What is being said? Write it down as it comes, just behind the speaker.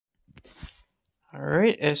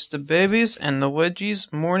Alright, it's the babies and the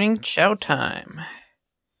wedgies morning chow time.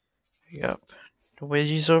 Yup. The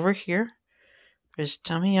wedgie's over here. His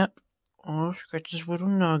tummy up. Oh, scratch his little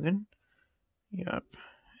noggin. Yup.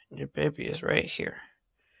 And your baby is right here.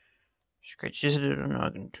 Scratch his little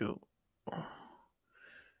noggin too. Oh.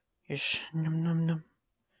 Yes. Num num num.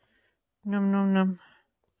 Num num num.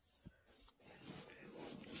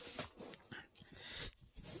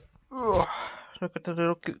 Oh, look at the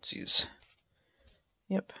little cootsies.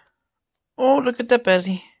 Yep. Oh, look at the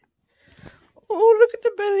belly. Oh, look at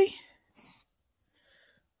the belly.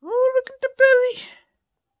 Oh, look at the belly.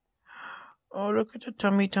 Oh, look at the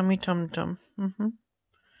tummy, tum tum.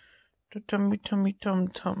 The tummy, tum.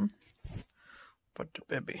 But the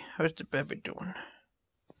baby, how's the baby doing?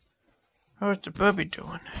 How's the baby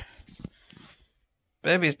doing?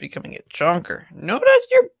 Baby's becoming a chonker. No, that's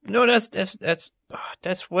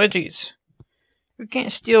wedgies. You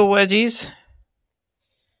can't steal wedgies.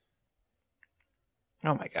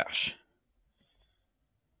 Oh my gosh.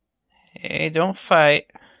 Hey, don't fight.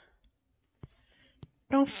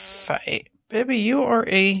 Don't fight. Baby, you are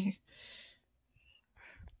a...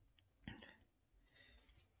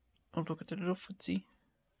 Oh, look at the little footsie.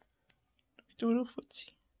 Look at the little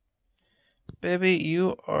footsie. Baby,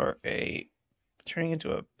 you are turning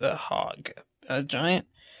into a hog. A giant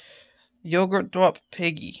yogurt drop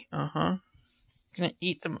piggy. Gonna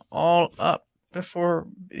eat them all up before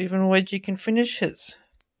even Wedgie can finish his.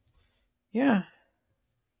 Yeah.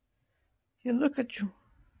 Yeah, look at you.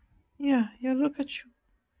 Yeah, look at you.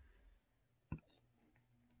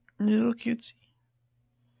 Little cutesy.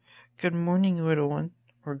 Good morning, little one.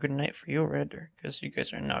 Or good night for you, rather, because you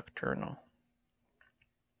guys are nocturnal.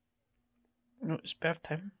 No, it's bath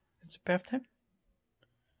time. Is it bath time?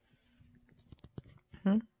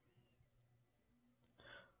 Oh,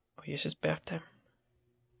 yes, it's bath time.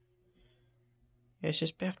 Yes,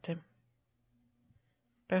 it's bath time.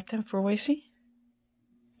 Bath time for Wacey?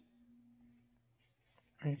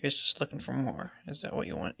 Or are you guys just looking for more? Is that what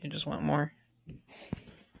you want? You just want more?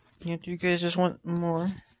 Yeah, do you guys just want more?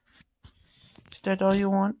 Is that all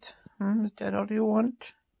you want? Is that all you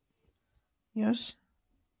want? Yes?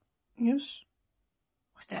 Yes?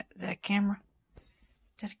 What's that? Is that a camera?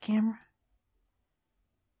 Is that a camera?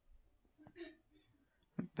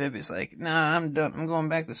 Baby's like, nah, I'm done. I'm going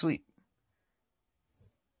back to sleep.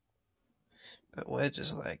 But Wedge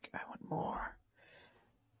is like, I want more.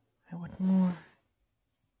 I want more.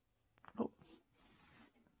 Oh.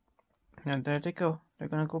 Now there they go. They're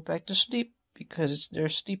gonna go back to sleep because it's their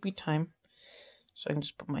sleepy time. So I can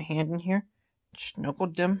just put my hand in here, snuggle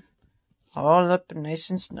them all up and nice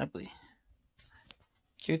and snuggly.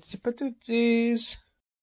 Cutesy patootsies.